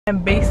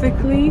And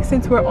basically,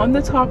 since we're on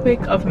the topic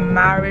of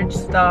marriage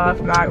stuff,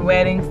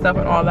 wedding stuff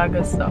and all that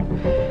good stuff,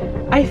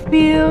 I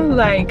feel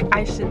like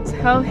I should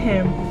tell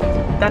him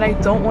that I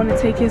don't want to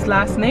take his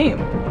last name.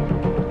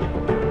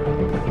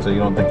 So you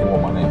don't think you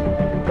want my name?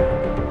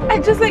 I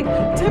just like,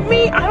 to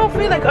me, I don't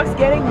feel like us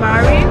getting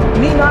married,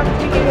 me not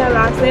taking their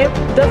last name,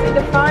 doesn't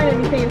define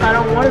anything if I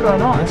don't want it or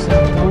not.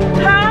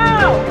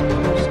 How?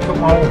 Just took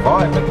my own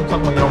vibe. Like you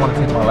talking about you don't want to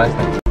take my last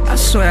name. I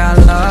swear I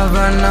love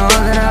her, know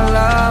that I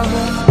love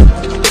her.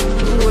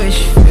 The way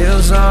she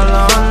feels all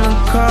on the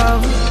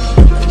cover.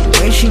 The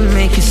way she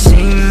make it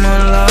seem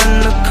all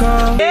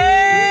undercover.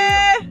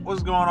 Yeah!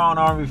 What's going on,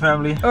 Army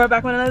family? We're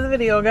back with another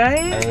video,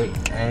 guys.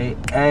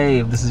 Hey.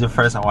 If this is your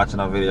first time watching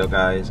our video,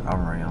 guys,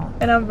 I'm Rayon.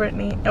 And I'm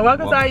Britney. And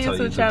welcome to our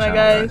YouTube channel,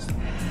 guys.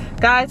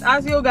 Guys,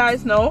 as you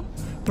guys know,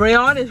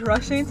 Rayon is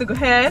rushing to go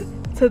ahead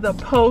to the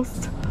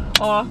post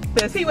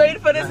office. He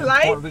waiting for this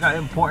light. We got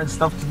important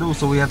stuff to do,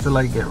 so we have to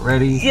like get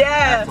ready.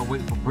 Yeah. We have to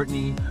wait for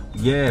Britney.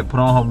 Yeah, put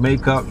on her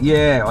makeup.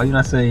 Yeah. Why you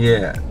not saying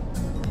yeah?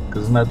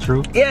 Cause it's not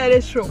true. Yeah, it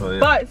is true. So,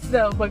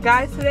 yeah. But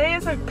guys, today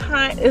is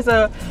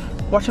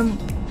watch him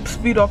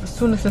speed off as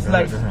soon as this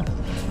light.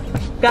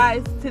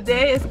 Guys,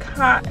 today is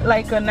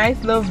like a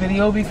nice little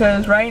video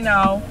because right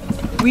now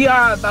we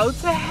are about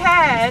to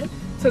head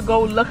to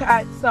go look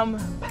at some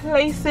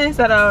places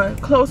that are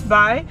close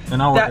by.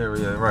 In our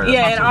area, right?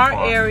 Yeah, in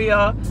our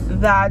area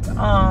that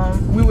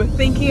we were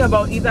thinking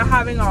about either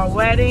having our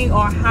wedding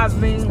or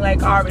having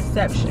like our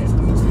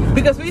reception,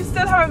 because we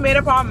still haven't made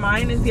up our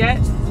mind as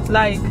yet,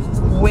 like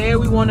where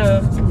we want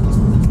to,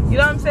 you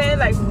know what I'm saying,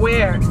 like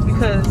where,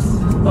 because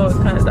oh, it's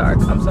kind of dark.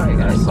 I'm sorry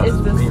guys, it's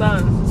the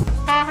sun.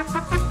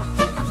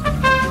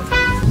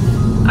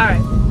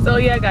 Alright, so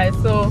yeah guys,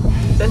 so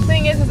the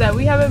thing is that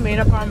we haven't made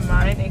up our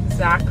mind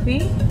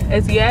exactly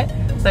as yet,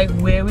 like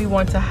where we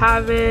want to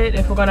have it,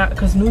 if we're gonna,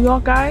 because New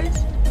York,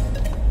 guys,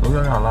 New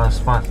York got a lot of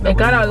spots. They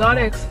got a lot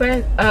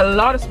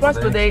of spots,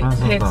 but they're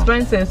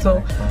expensive.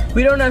 So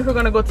we don't know if we're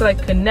gonna go to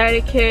like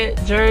Connecticut,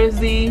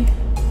 Jersey.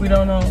 We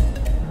don't know.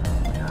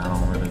 Yeah, I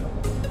don't really.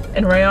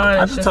 And Rayon,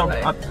 I just tell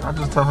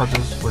her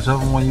just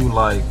whichever one you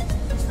like.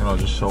 You know,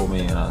 just show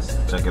me and I'll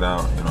check it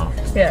out, you know.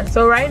 Yeah,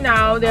 so right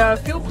now there are a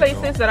few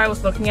places that I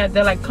was looking at.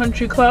 They're like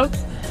country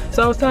clubs.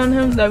 So I was telling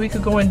him that we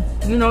could go and,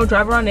 you know,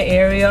 drive around the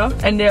area,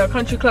 and there are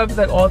country clubs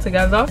like all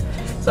together.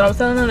 So I was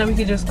telling him that we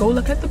could just go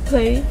look at the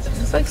place,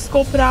 just like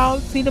scope it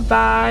out, see the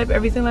vibe,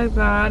 everything like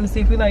that, and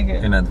see if we like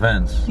it. In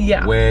advance.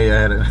 Yeah. Way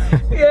ahead of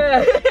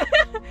yeah.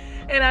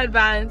 In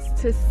advance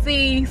to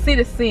see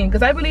the scene,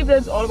 because I believe that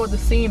it's all about the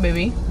scene,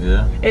 baby.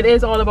 Yeah. It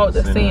is all about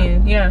the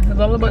scene. Yeah, it's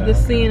all about the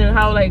scene and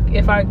how, like,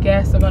 if our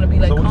guests are gonna be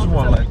like. So what you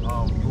want, like,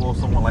 you want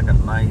someone like a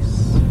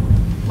nice,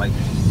 like,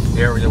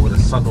 area where the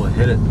sun will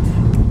hit it.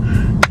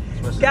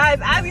 Guys,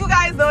 as you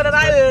guys know that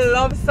I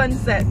love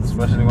sunsets.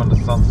 Especially when the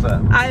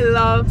sunset. I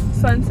love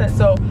sunset,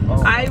 so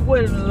I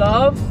would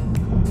love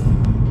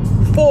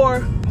for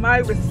my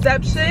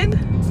reception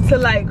to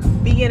like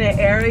be in an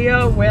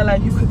area where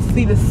like you could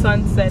see the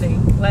sun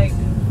setting. Like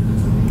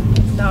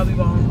that would be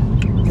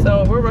bomb.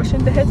 So we're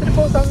rushing to head to the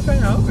post office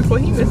right now before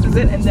he misses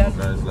it, and then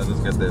guys, let us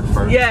get there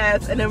first.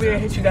 Yes, and then we're gonna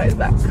hit you guys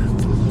back.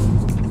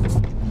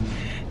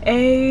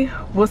 Hey,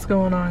 what's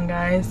going on,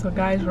 guys? So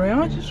guys,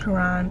 Rayon just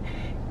ran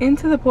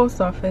into the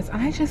post office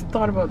and I just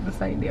thought about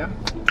this idea.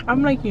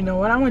 I'm like, you know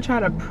what, I'm gonna try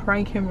to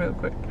prank him real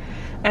quick.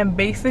 And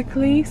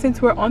basically,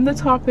 since we're on the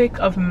topic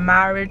of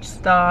marriage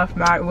stuff,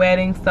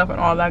 wedding stuff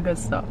and all that good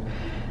stuff,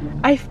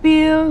 I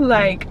feel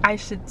like I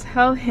should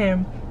tell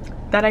him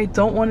that I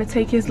don't want to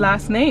take his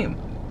last name.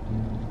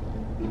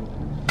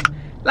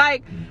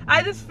 Like,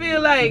 I just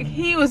feel like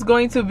he was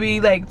going to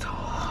be like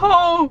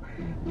totally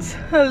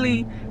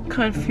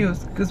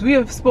confused, because we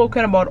have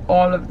spoken about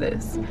all of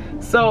this.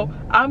 So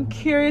I'm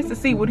curious to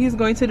see what he's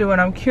going to do,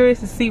 and I'm curious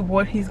to see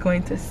what he's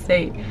going to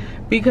say,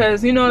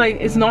 because you know, like,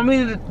 it's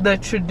normally the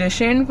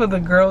tradition for the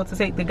girl to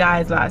take the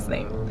guy's last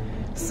name.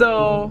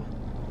 So,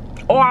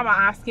 or I'm gonna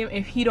ask him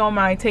if he don't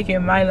mind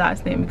taking my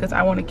last name, because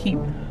I want to keep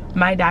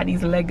my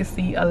daddy's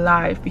legacy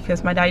alive,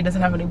 because my daddy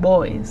doesn't have any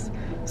boys,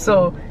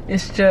 so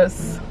it's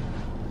just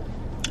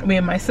me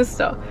and my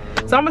sister.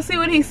 So I'm gonna see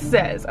what he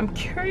says. I'm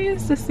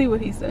curious to see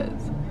what he says.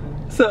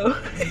 So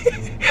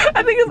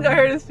I think it's gonna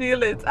hurt his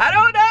feelings. I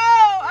don't know,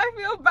 I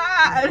feel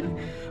bad,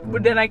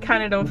 but then I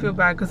kind of don't feel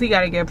bad because he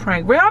gotta get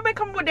pranked. Rayon been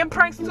coming with them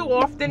pranks too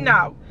often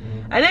now,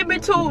 and they've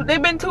been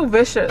too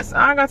vicious.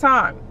 I ain't got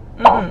time.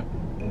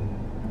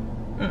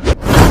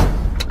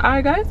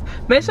 Alright guys,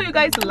 make sure you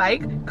guys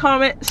like,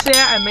 comment, share,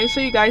 and make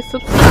sure you guys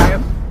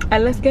subscribe,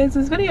 and let's get into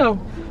this video.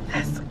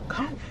 Let's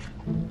go.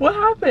 What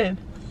happened?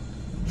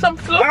 Some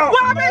flu.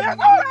 What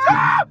happened?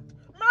 Stop!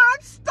 Man,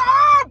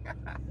 stop!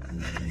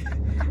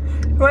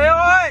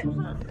 Rayon!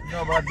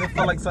 No, but I did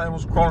feel like something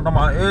was crawling on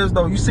my ears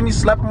though. You see me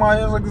slapping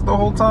my ears like this the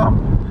whole time?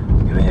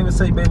 You didn't even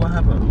say, babe, what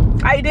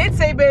happened? I did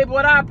say, babe,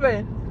 what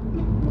happened?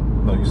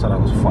 No, you said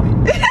that was funny.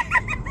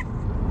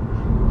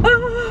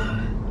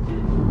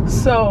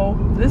 So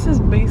this is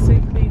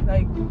basically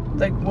like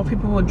what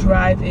people will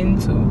drive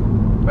into,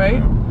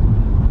 right?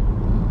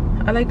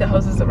 I like the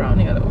houses around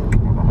here though.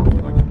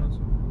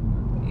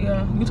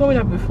 You told me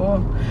that before.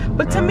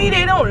 But to me,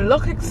 they don't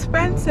look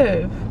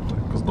expensive.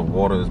 Because the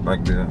water is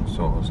back there,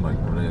 so it's like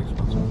really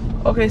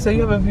expensive. Okay, so you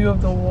have a view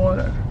of the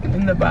water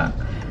in the back.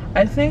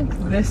 I think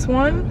this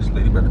one. This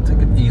lady better take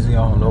it easy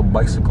on a little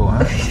bicycle,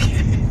 huh?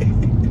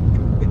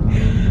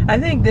 I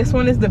think this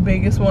one is the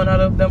biggest one out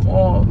of them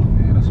all.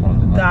 Yeah, that's one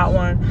of the nice. That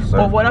one.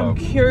 But what I'm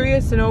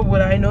curious to know,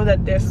 what I know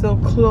that they're still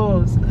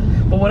closed.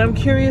 But what I'm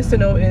curious to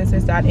know is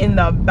that in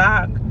the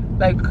back,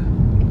 like,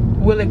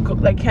 will it go,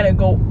 like, can it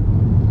go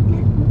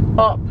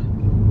up?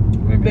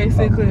 Maybe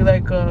basically up.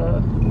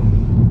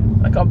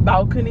 like a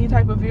balcony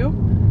type of view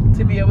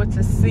to be able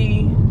to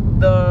see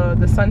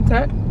the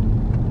sunset.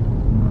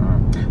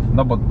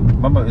 No, but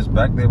remember it's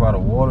back there by the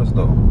waters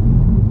though.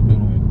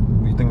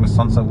 You think the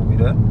sunset will be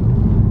there?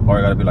 Or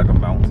it gotta be like a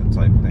mountain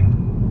type thing?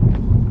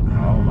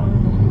 I don't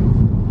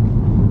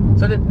know.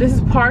 So this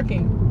is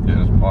parking.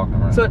 Yeah, it's parking,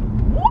 right? So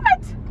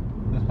what?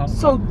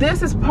 So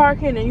this is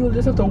parking and you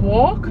just have to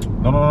walk?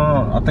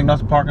 No. I think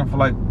that's parking for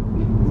like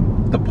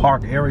the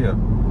park area.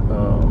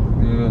 Oh.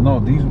 Yeah,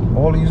 no,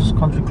 all these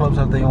country clubs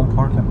have their own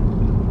parking.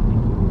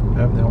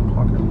 They have their own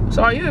parking.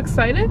 So are you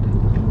excited?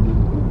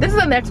 This is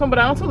the next one, but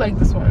I also like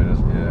this one.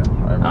 Yeah,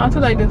 I also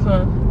like this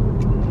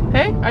one.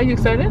 Hey, are you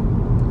excited?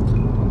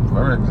 I'm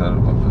very excited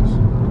about this.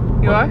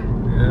 You are?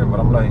 Yeah, but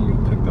I'm letting you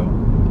pick though.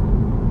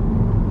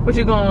 What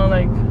you gonna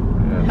like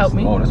help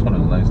me? Oh, this one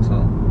is nice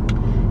too.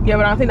 Yeah,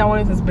 but I don't think that one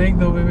is as big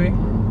though, baby.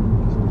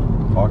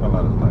 Parking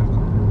lot is nice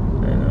too.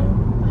 I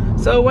know.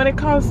 So when it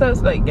comes to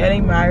like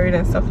getting married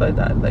and stuff like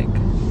that, like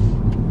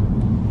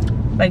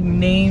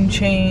name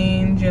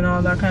change and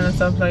all that kind of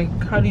stuff, like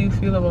how do you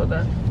feel about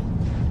that?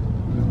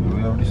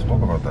 We already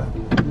spoke about that.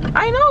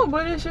 I know,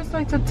 but it's just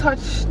like to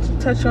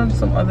touch on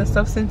some other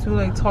stuff since we're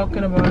like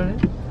talking about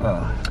it.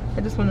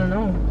 I just want to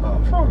know.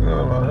 I feel good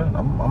about it.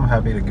 I'm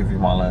happy to give you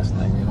my last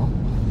name, you know?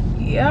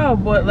 Yeah,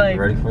 but like...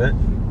 You ready for it?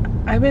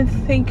 I've been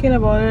thinking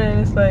about it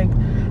and it's like,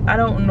 I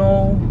don't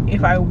know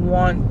if I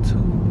want to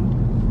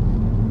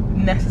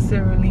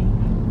necessarily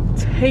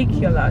take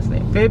your last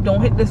name. Babe,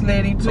 don't hit this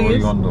lady, please. So what are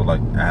you going to do?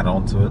 Like add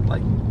on to it?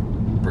 Like,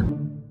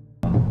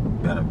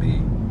 gonna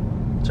be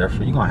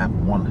Jeffrey? You're going to have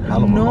one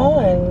hell of a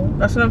long name.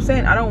 That's what I'm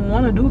saying. I don't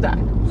want to do that.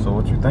 So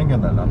what you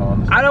thinking then? I don't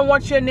understand. I don't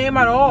want your name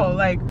at all.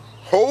 Like...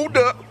 Hold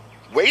up.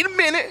 Wait a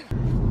minute.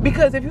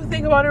 Because if you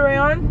think about it,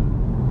 Rayon,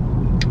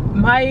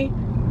 I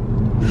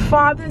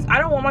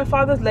don't want my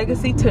father's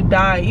legacy to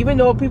die. Even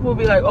though people will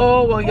be like,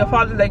 oh, well, your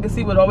father's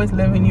legacy will always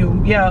live in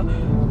you. Yeah.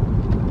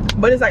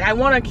 But it's like, I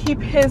want to keep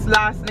his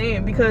last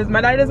name because my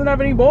dad doesn't have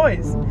any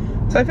boys.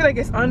 So I feel like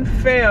it's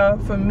unfair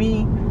for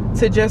me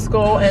to just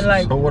go and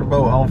like... So what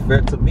about unfair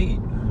to me?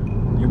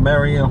 You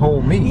marry and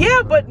hold me.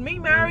 Yeah, but me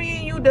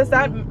marrying you, does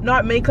that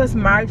not make us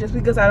married just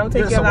because I don't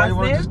take your last name? So why you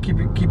want to just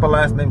keep a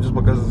last name just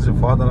because it's your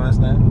father's last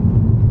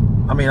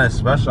name? I mean,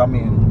 especially, I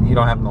mean, you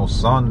don't have no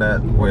son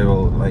that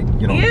will, like,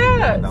 you know.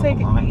 Yeah,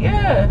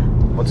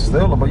 But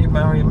still, but you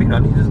marrying me, I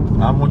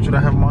want you to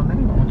have my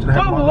name. I want you to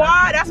have my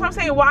why? name. That's what I'm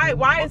saying.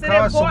 Why is it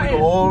important?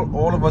 So we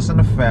all of us in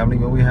the family,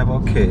 when we have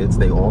our kids,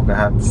 they all gonna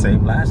have the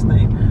same last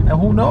name. And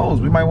who knows?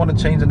 We might want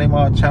to change the name of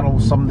our channel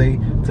someday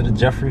to the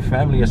Jeffrey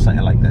family or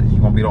something like that. You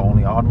gonna be the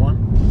only odd one?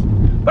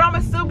 But I'm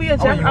gonna still be a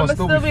Jeffrey. I'm gonna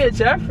still be a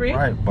Jeffrey.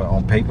 Right, but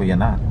on paper you're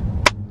not.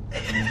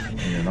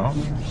 You know?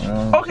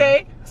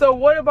 Okay, so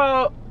what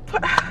about...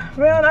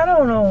 Man, I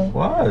don't know.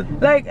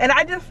 What? Like, and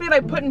I just feel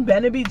like putting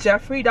Benny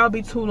Jeffrey, that would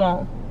be too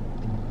long.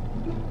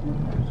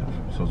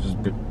 So it's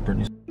just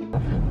Britney.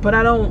 But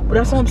I don't,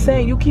 that's what I'm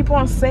saying. You keep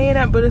on saying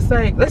that, but it's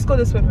like, let's go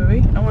this way,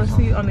 baby. I want to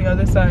see on the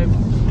other side.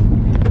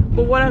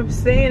 But what I'm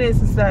saying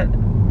is that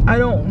I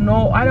don't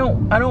know. I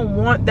don't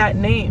want that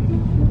name.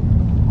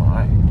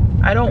 Why?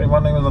 I don't. Hey, my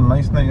name is a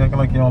nice name. You acting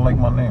like you don't like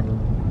my name.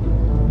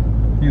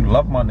 You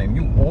love my name.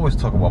 You always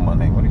talk about my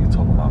name. What are you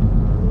talking about?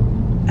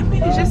 I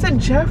mean, it's just a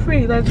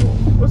Jeffrey. Like,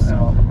 what's... What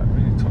are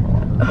you talking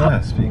about? Go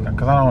ahead, speak.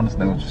 Because I don't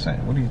understand what you're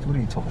saying. What are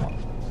you talking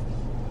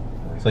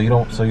about? So you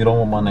don't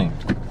want my name?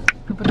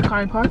 You put the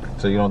car in park?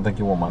 So you don't think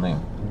you want my name?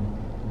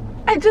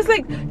 I just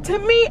like, to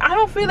me, I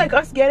don't feel like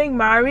us getting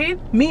married,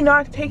 me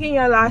not taking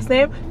your last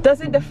name,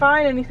 doesn't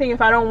define anything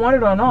if I don't want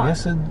it or not.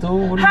 Yes, it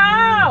do.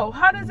 How?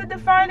 How does it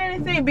define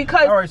anything?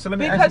 Because, all right, so let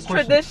me ask you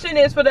a tradition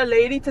is for the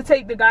lady to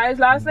take the guy's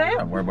last name. I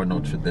don't worry about no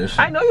tradition.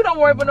 I know you don't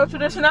worry about no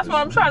tradition. That's what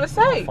I'm trying to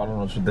say. I don't follow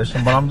no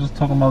tradition, but I'm just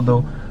talking about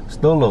though,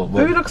 still though.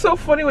 You look so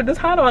funny with this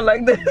hat on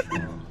like this. I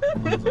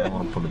don't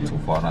want to put it too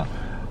far now.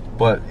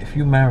 But if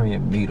you marry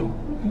me though,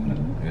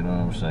 you know what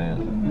I'm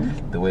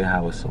saying? The way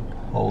how it's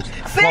supposed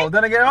to. See? Well,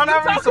 then again, I'm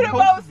not really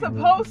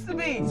supposed to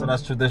be. So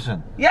that's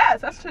tradition.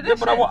 Yes, that's tradition.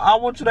 Yeah, but I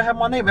want you to have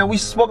my name, and we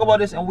spoke about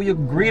this, and we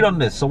agreed on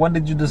this. So when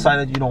did you decide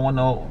that you don't want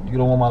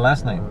my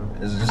last name?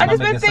 I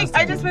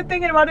just been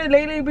thinking about it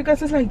lately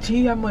because it's like,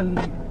 gee,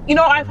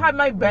 I've had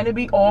my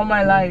Benny all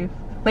my life.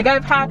 Like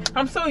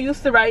I'm so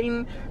used to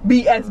writing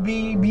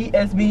BSB,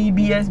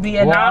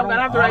 and now I'm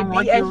gonna have to write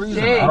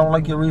BSJ. I don't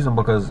like your reason,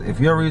 because if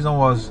your reason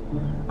was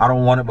I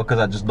don't want it because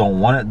I just don't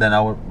want it, then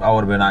I would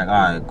have been like,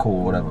 all right,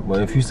 cool, whatever.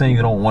 But if you're saying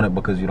you don't want it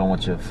because you don't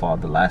want your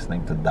father's last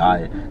name to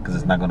die, because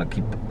it's not gonna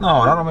keep,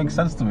 no, that don't make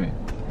sense to me.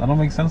 That don't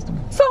make sense to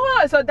me. So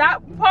what? So that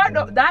part,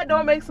 that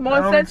don't make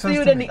more sense to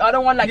you than the other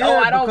one? Like, oh,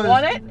 I don't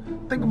want it?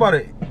 Think about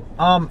it.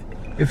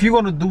 If you're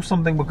gonna do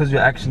something because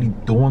you're actually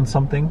doing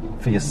something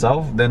for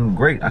yourself, then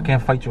great. I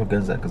can't fight you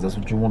against that because that's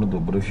what you want to do.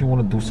 But if you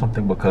want to do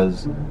something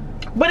because...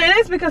 But it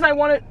is because I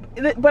want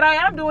it. But I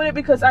am doing it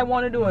because I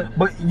want to do it.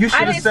 But you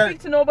should have said... I didn't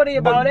speak to nobody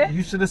about it.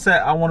 You should have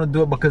said, I want to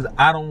do it because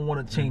I don't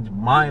want to change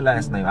my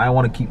last name. I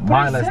want to keep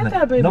my last name.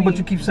 That, baby. No, but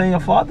you keep saying your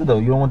father, though.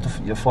 You don't want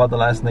your father's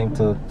last name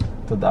to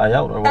die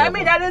out or whatever. I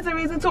mean, that is the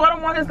reason, too. I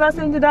don't want his last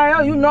name to die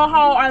out. You know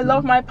how I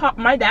love my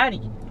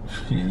daddy.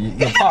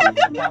 Your pop.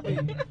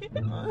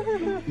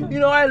 You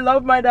know I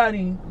love my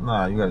daddy.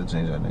 Nah, you gotta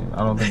change that name. I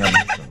don't think that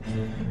makes sense.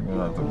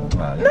 No,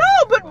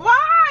 but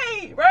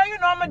why? Right? You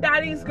know I'm a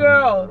daddy's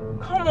girl.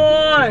 Come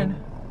on.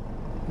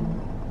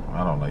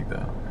 I don't like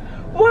that.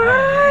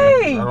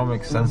 Why? That don't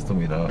make sense to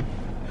me, though.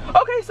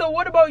 Okay, so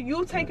what about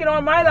you taking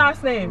on my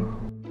last name?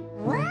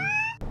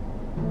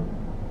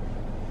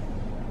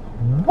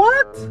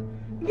 What?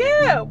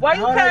 Yeah. Why you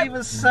How can't that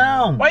even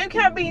sound? Why you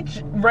can't be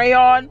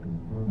Rayon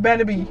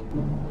Britney?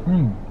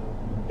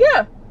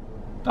 Yeah.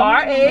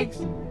 R-A-B.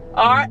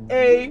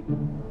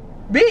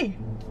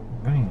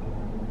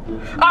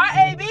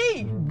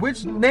 R-A-B.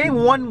 Which, name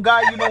one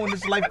guy you know in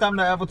this lifetime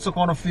that ever took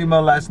on a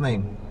female last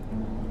name.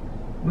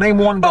 Name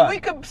one guy. But we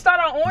could start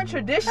our own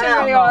tradition,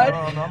 No, Rayon.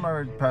 I'm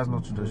not past no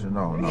tradition.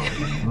 No.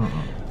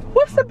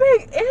 What's the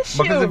big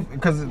issue?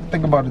 Because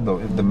think about it though.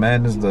 If the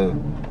man is the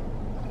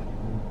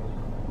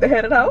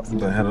head of the house?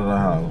 The head of the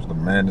house. The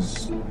man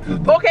is...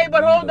 Okay,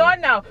 but hold on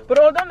now.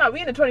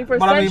 We in the 21st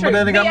century.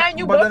 Me and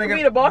you both could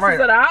be the bosses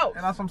of the house.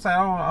 And that's what I'm saying.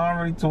 I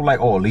don't really too like,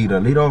 oh, leader.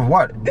 Leader of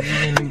what? What do you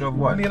mean leader of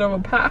what? Leader of a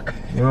pack.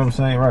 You know what I'm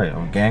saying? Right.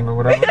 A gang or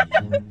whatever.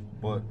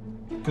 But...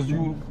 Because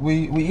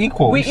we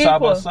equal. We side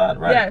by side,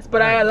 right? Yes,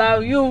 but I allow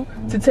you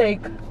to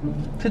take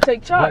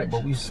charge. Right,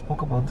 but we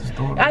spoke about this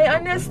though. I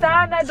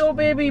understand that though,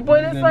 baby,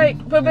 but it's like,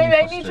 but baby,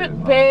 I need you,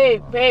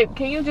 babe,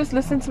 can you just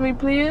listen to me,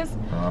 please?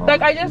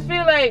 Like, I just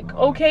feel like,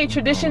 okay,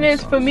 tradition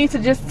is for me to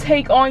just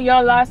take on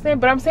your last name,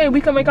 but I'm saying we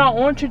can make our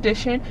own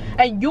tradition,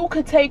 and you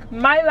could take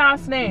my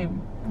last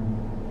name.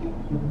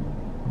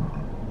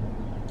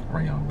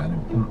 Rayon,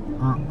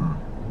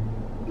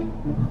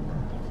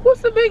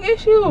 What's the big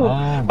issue?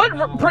 But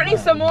Britney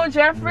Simone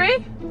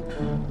Jeffrey?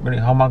 Britney,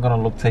 how am I gonna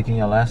look taking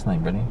your last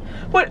name, Britney?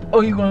 What?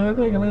 Oh, you gonna look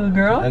like a little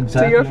girl?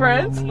 Exactly. To your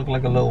friends? I'm gonna look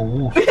like a little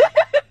whoosh.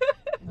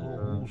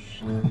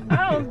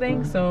 I don't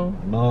think so.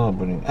 No,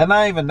 Britney. And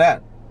not even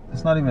that.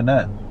 It's not even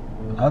that.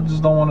 I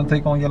just don't want to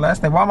take on your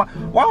last name. Why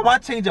am I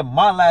changing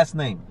my last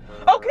name?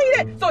 Okay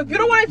then. So if you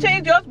don't want to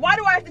change yours, why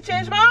do I have to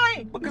change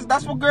mine? Because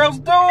that's what girls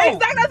do. Exactly.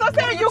 That's what I'm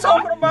saying. You're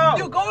talking about.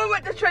 You're going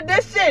with the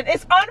tradition.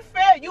 It's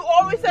unfair. You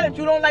always said that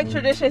you don't like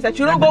traditions, that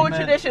you don't go with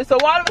tradition. So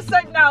all of a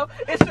sudden now,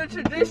 it's a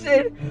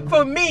tradition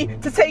for me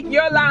to take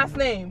your last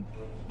name.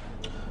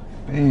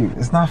 Babe,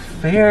 it's not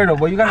fair though.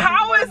 But you gotta.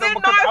 How is it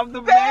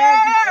not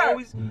fair?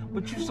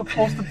 But you're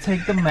supposed to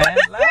take the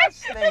man's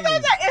last name.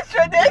 It's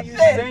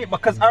tradition.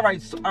 Because all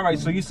right.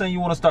 So you're saying you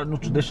want to start a new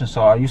tradition.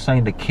 So are you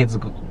saying the kids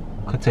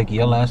could take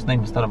your last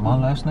name instead of my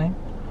last name?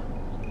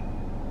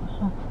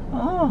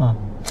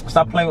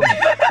 Stop playing with me.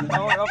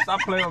 No, stop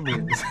playing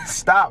with me.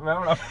 Stop, man.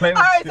 I'm not playing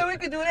with you. Alright, so we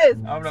could do this.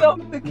 So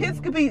the kids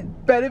could be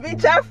Benny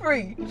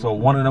Jeffrey. So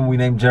one of them we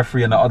named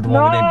Jeffrey and the other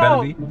one we named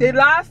Benny? The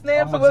last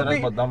names would be...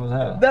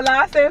 The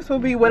last names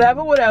would be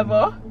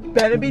whatever.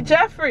 Benny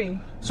Jeffrey.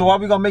 So are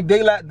we going to make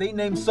they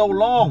name so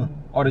long?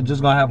 Or they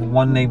just going to have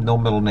one name, no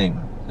middle name?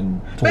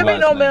 And maybe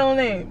no middle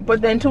name,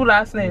 but then two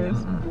last names.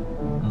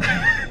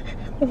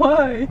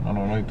 Why? I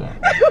don't like that.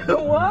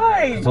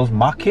 Why? Those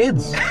my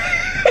kids.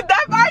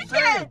 That's my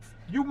kids.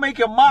 You make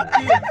it my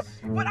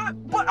kids.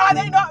 but are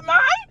they not mine?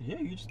 Yeah,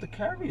 you just the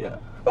carrier.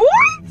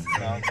 What?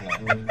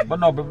 But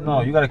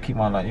no, you gotta keep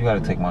my name. You gotta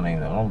take my name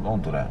though.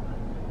 Don't do that.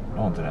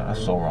 Don't do that.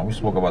 That's so wrong. We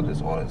spoke about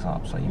this all the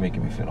time. So you're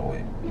making me feel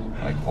away.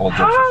 Like all jokes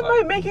aside. How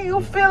am I making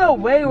you feel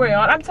away,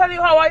 Rayon? I'm telling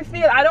you how I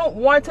feel. I don't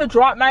want to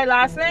drop my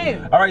last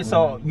name. All right,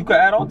 so you could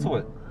add on to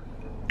it.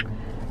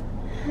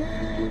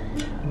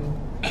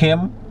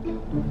 Kim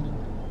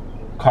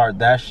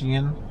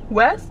Kardashian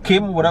West?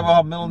 Kim, whatever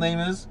her middle name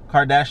is,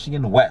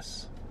 Kardashian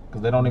West.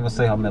 Because they don't even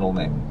say her middle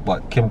name,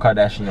 but Kim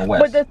Kardashian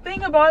West. But the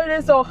thing about it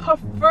is, though, her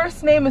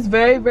first name is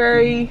very,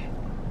 very...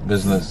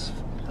 Business.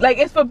 Like,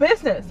 it's for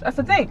business. That's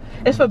the thing.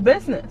 It's for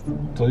business.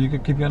 So you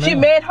could keep your name. She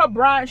made her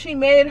brand. She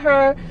made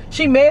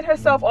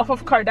herself off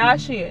of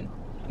Kardashian.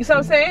 You see what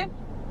I'm saying?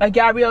 Like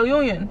Gabrielle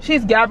Union.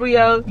 She's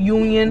Gabrielle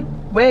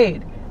Union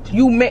Wade.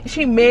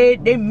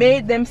 They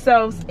made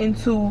themselves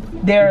into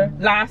their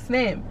last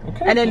name.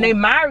 Okay, and then they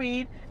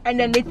married, and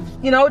then they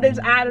just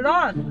added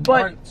on.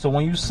 But right, so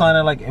when you sign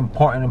in like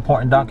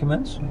important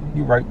documents,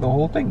 you write the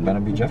whole thing,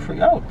 Benny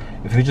Jeffrey out.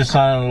 If you're just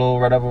signing a little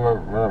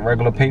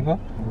regular paper,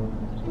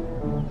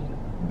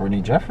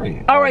 Britney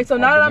Jeffrey. Alright, so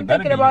now that I'm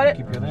thinking about it,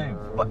 keep your name.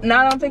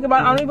 Now that I'm thinking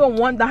about it, I don't even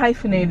want the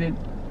hyphenated.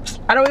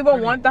 I don't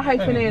even want the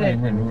hyphenated.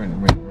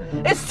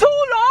 It's too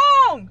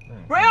long!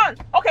 Rayon.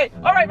 Okay,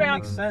 all right,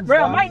 Rayon. Makes sense,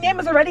 Rayon, dog. my name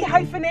is already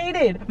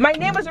hyphenated. My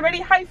name is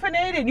already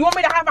hyphenated. You want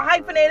me to have a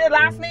hyphenated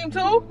last name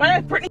too? My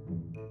name is Britney.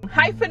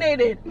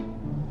 Hyphenated. You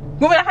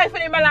want me to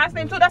hyphenate my last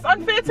name too? That's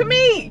unfair to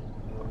me.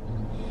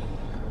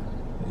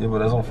 Yeah, but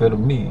that's unfair to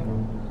me.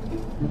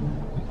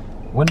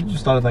 When did you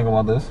start thinking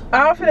about this?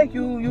 I don't feel like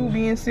you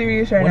being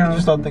serious right When now. did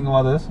you start thinking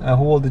about this? And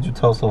who all did you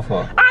tell so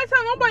far? I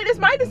tell nobody. This is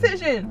my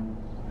decision.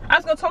 I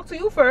was gonna talk to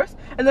you first,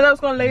 and then I was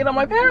gonna lay it on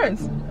my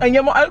parents. And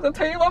I was gonna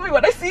tell you about me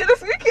when I see you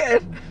this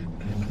weekend.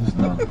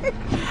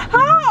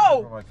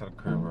 How? Go back to the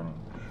crib, Britney.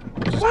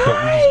 You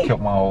Why? just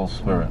killed my whole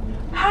spirit.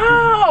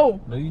 How?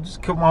 No, you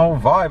just killed my whole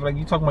vibe. Like,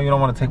 you talking about you don't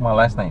want to take my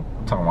last name.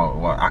 I'm talking about,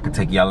 well, I could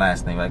take your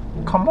last name. Like,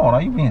 come on,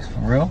 are you being for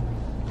real?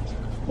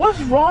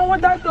 What's wrong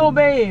with that though,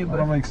 babe? That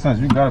don't make sense.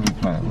 You gotta be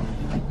playing.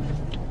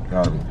 You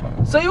gotta be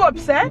playing. So you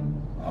upset?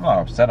 I'm not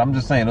upset. I'm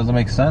just saying it doesn't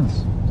make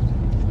sense.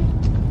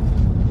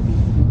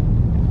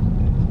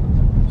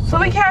 So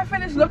we can't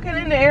finish looking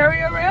in the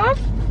area, Rayon?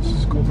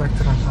 Just go back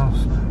to the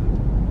house,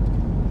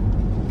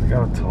 man. We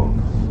gotta talk.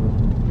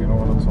 You don't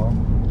want to talk?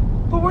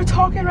 But we're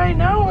talking right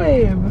now,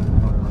 babe.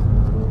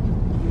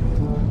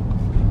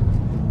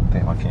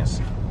 Damn, I can't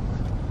see.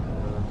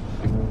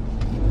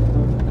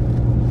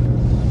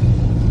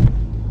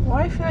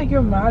 Why I feel like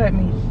you're mad at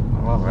me?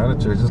 I'm not mad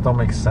at you. It just don't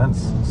make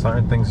sense.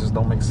 Certain things just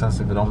don't make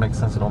sense. If it don't make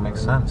sense, it don't make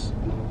sense.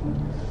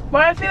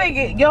 But I feel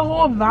like your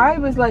whole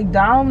vibe is like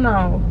down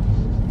now.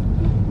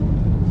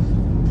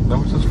 That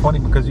was just funny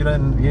because you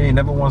ain't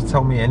never once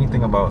tell me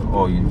anything about,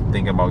 oh, you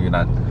thinking about you're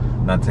not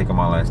taking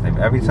my last name.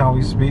 Every time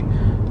we speak,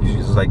 you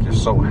just like you're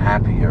so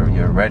happy, you're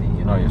ready,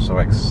 you know, you're so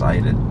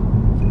excited.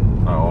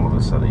 All of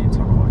a sudden you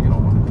talk about you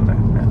don't want to do that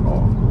at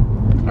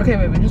all. Okay,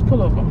 baby, just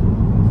pull over.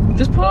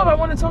 Just pull over. I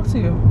want to talk to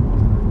you.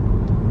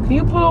 Can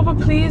you pull over,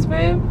 please,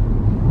 babe?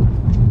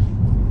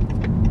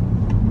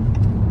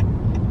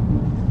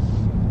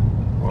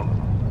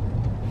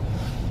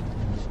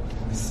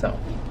 So.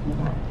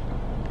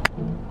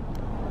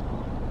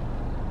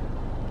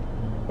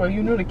 Well,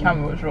 you knew the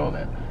camera was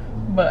rolling,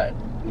 but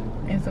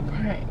it's a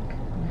prank.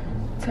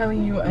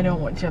 Telling you I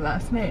don't want your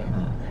last name.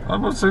 I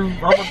would say the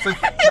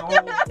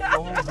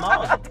whole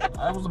vlog.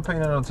 I wasn't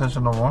paying any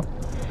attention no more.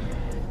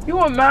 You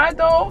were mad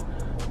though?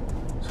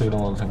 So you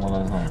don't want to take my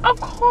last name?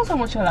 Of course I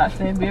want your last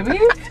name, baby.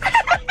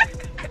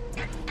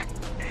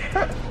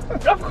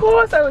 Of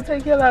course I would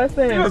take your last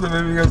name. You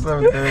maybe you got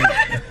 17.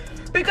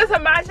 Because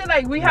imagine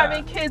like we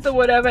having kids or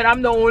whatever and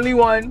I'm the only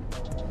one.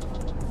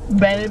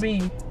 Better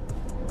be.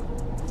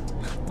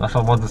 That's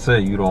what I'm about to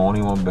say. You the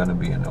only one better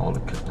be in all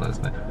the kids'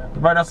 last name.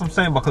 Right, that's what I'm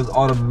saying, because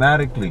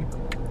automatically,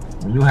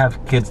 when you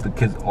have kids, the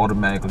kids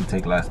automatically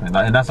take last name.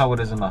 And that's how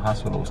it is in the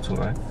hospitals too,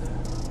 right?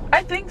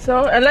 I think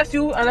so. Unless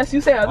you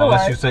say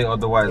otherwise. Unless you say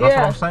otherwise. That's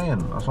what I'm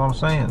saying. That's what I'm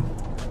saying.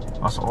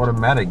 That's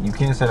automatic. You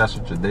can't say that's a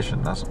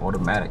tradition. That's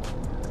automatic.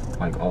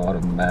 Like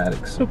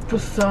automatic.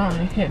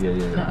 Supersonic. Yeah.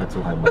 That's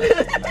what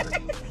automatic.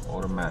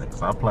 Automatic.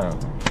 Stop playing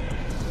with me.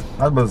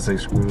 I was about to say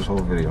screw this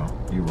whole video.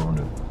 You ruined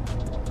it.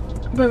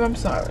 Babe, I'm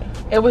sorry.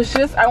 It was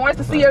just, I wanted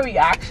to see your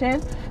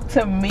reaction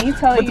to me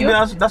telling you.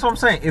 Honest, that's what I'm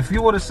saying. If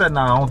you would have said,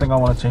 nah, I don't think I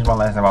want to change my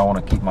last name. I want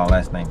to keep my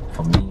last name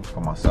for me, for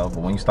myself.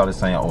 But when you started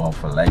saying, oh, I'm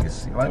for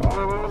legacy. Like,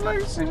 what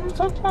legacy? What you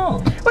talking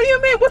about? What do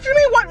you mean? What you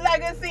mean, what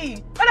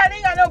legacy? But I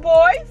ain't got no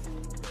boys.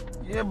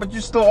 Yeah, but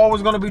you're still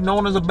always going to be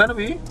known as a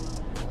Bennaby.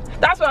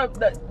 That's why,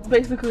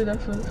 basically,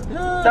 that's what.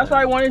 Yeah. That's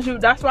why I wanted you.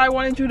 That's why I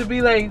wanted you to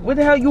be like, what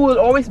the hell? You will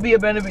always be a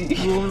Bennaby.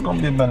 You always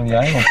gonna be a Bennaby.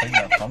 I ain't gonna take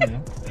that from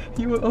you.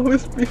 You will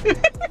always be.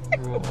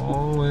 You will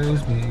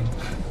always be.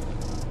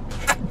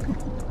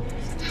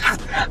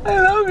 I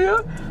love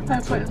you.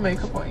 I put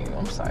makeup on you.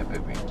 I'm sorry,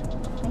 baby.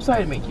 I'm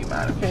sorry to make you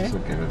mad. Okay. It's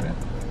okay, baby.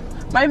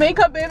 My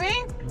makeup,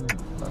 baby.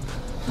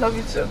 Love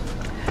you too.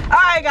 All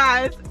right,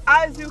 guys.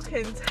 As you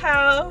can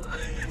tell.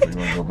 You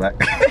wanna go back?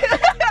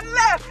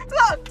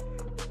 Look.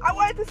 I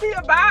wanted to see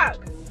your back.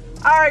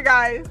 Alright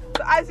guys,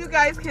 so as you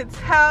guys can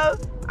tell,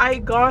 I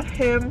got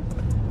him.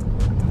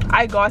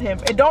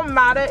 It don't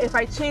matter if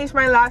I change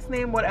my last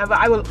name, whatever,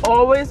 I will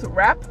always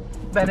rep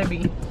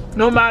Bennaby.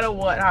 No matter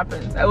what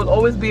happens, I will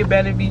always be a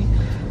Bennaby.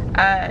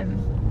 And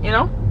you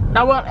know,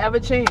 that won't ever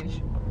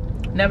change.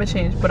 Never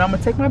change. But I'm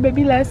gonna take my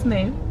baby last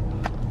name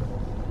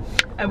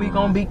and we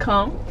gonna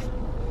become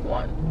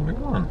one. We're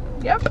going.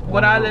 Yep,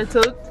 with our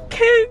little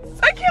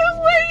kids. I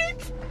can't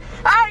wait.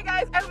 Alright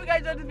guys, if you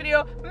guys enjoyed this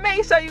video,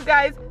 make sure you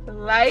guys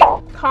like,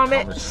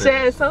 comment,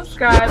 share,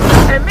 subscribe,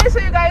 and make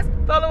sure you guys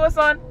follow us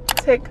on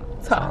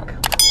TikTok.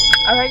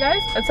 Alright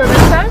guys, until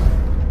next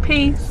time,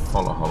 peace.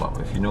 Hold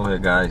on. If you're new here,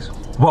 guys,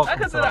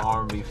 welcome to the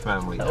R&B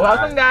family.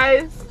 Welcome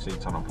guys. Make sure you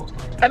turn on post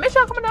notifications. And make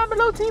sure you're coming down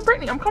below, Team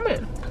Britney. I'm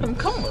coming. I'm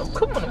coming.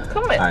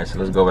 Alright, so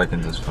let's go back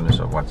and just finish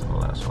up watching the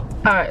last one.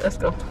 Alright, let's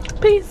go.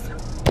 Peace.